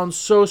 It sounds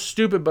so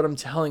stupid, but I'm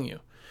telling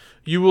you.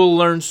 You will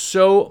learn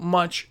so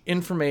much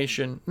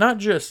information. Not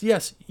just,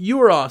 yes,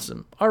 you are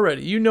awesome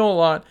already. You know a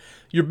lot.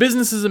 Your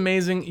business is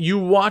amazing. You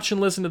watch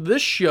and listen to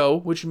this show,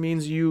 which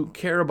means you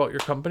care about your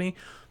company.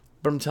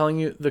 But I'm telling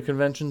you, the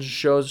convention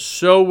show is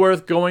so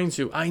worth going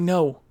to. I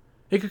know.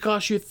 It could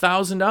cost you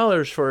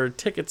 $1,000 for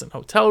tickets and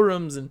hotel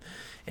rooms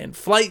and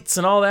flights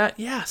and all that.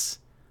 Yes.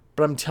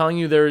 But I'm telling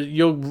you,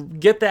 you'll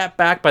get that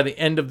back by the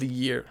end of the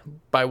year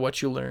by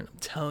what you learn. I'm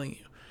telling you.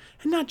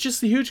 And not just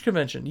the huge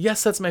convention.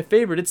 Yes, that's my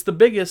favorite. It's the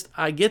biggest.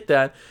 I get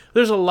that.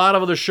 There's a lot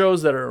of other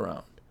shows that are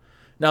around.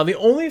 Now, the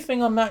only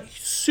thing I'm not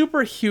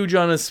super huge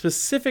on is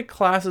specific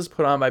classes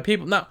put on by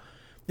people. Now,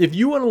 if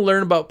you want to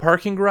learn about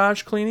parking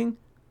garage cleaning,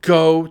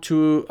 go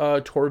to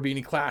a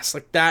Torbini class.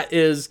 Like, that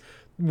is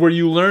where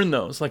you learn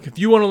those. Like, if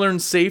you want to learn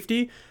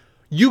safety,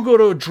 you go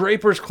to a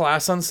Draper's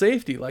class on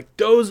safety. Like,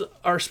 those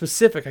are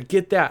specific. I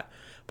get that.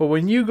 But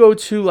when you go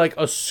to like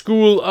a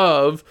school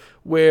of,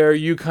 where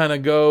you kind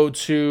of go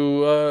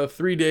to a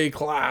 3-day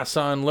class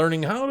on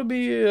learning how to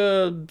be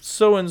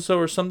so-and-so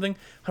or something,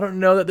 I don't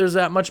know that there's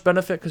that much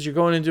benefit, because you're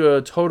going into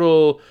a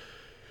total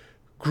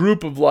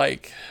group of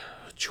like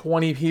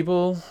 20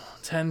 people,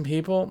 10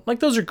 people. Like,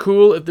 those are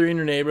cool if they're in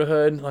your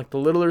neighborhood, like the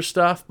littler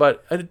stuff,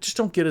 but I just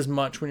don't get as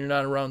much when you're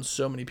not around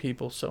so many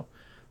people. So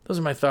those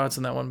are my thoughts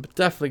on that one, but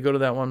definitely go to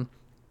that one.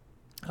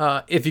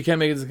 If you can't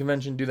make it to the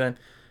convention, do that.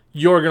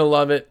 You're going to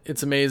love it.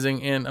 It's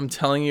amazing. And I'm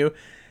telling you,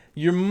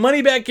 your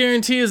money back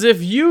guarantee is if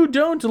you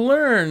don't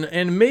learn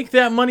and make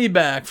that money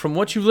back from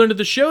what you've learned at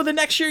the show, the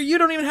next year you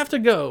don't even have to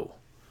go.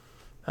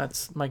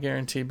 That's my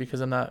guarantee, because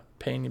I'm not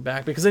paying you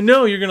back, because I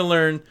know you're going to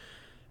learn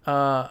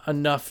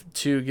enough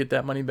to get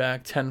that money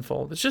back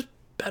tenfold. It's just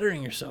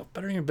bettering yourself,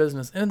 bettering your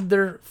business, and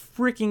they're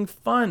freaking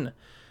fun.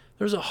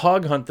 There's a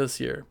hog hunt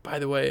this year. By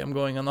the way, I'm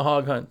going on the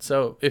hog hunt.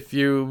 So if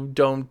you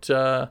don't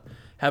have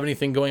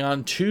anything going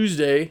on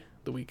Tuesday,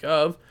 the week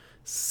of,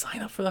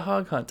 sign up for the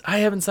hog hunt. I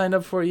haven't signed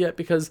up for it yet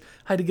because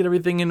I had to get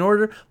everything in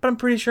order, but I'm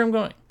pretty sure I'm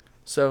going.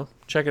 So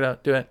check it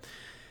out. Do it.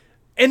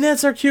 And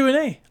that's our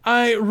Q&A.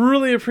 I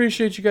really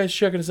appreciate you guys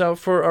checking us out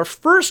for our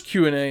first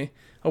Q&A.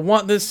 I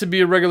want this to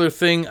be a regular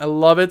thing. I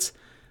love it.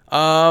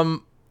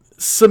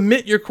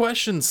 Submit your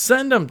questions.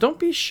 Send them. Don't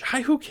be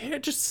shy. Who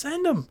cares? Just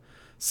send them.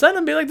 Send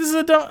them. Be like, this is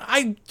a dumb...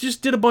 I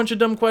just did a bunch of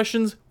dumb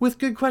questions with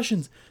good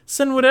questions.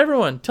 Send with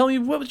everyone. Tell me,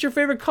 what's your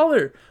favorite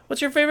color?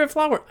 What's your favorite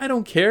flower? I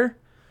don't care.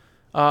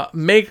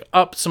 Make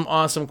up some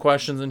awesome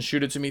questions and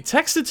shoot it to me.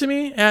 Text it to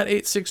me at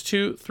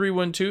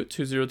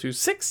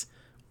 862-312-2026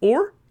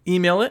 or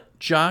email it,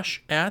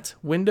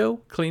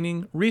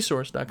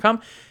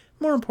 josh@windowcleaningresource.com.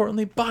 More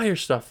importantly, buy your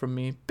stuff from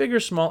me. Big or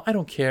small, I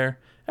don't care.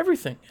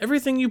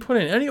 Everything you put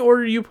in, any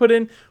order you put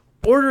in,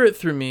 order it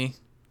through me.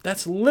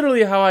 That's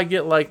literally how I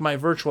get like my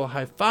virtual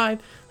high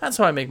five. That's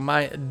how I make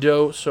my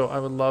dough. So I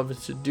would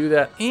love to do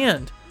that.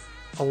 And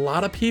a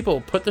lot of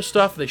people put their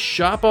stuff, they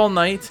shop all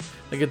night,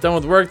 they get done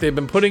with work, they've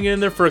been putting it in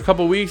there for a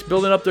couple weeks,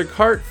 building up their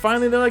cart.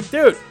 Finally, they're like,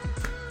 dude,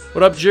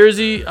 what up,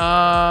 Jersey?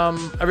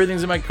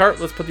 Everything's in my cart.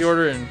 Let's put the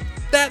order in.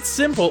 That's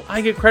simple.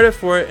 I get credit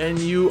for it, and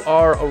you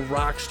are a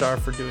rock star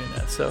for doing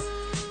that. So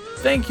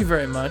thank you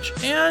very much.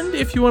 And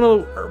if you want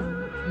to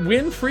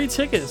win free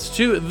tickets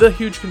to the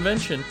huge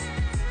convention,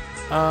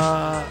 go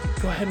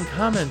ahead and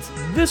comment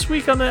this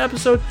week on the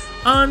episode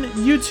on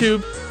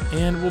YouTube,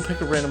 and we'll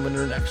pick a random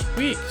winner next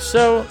week.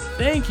 So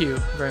thank you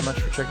very much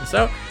for checking us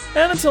out.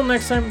 And until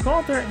next time, go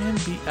out there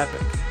and be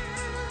epic.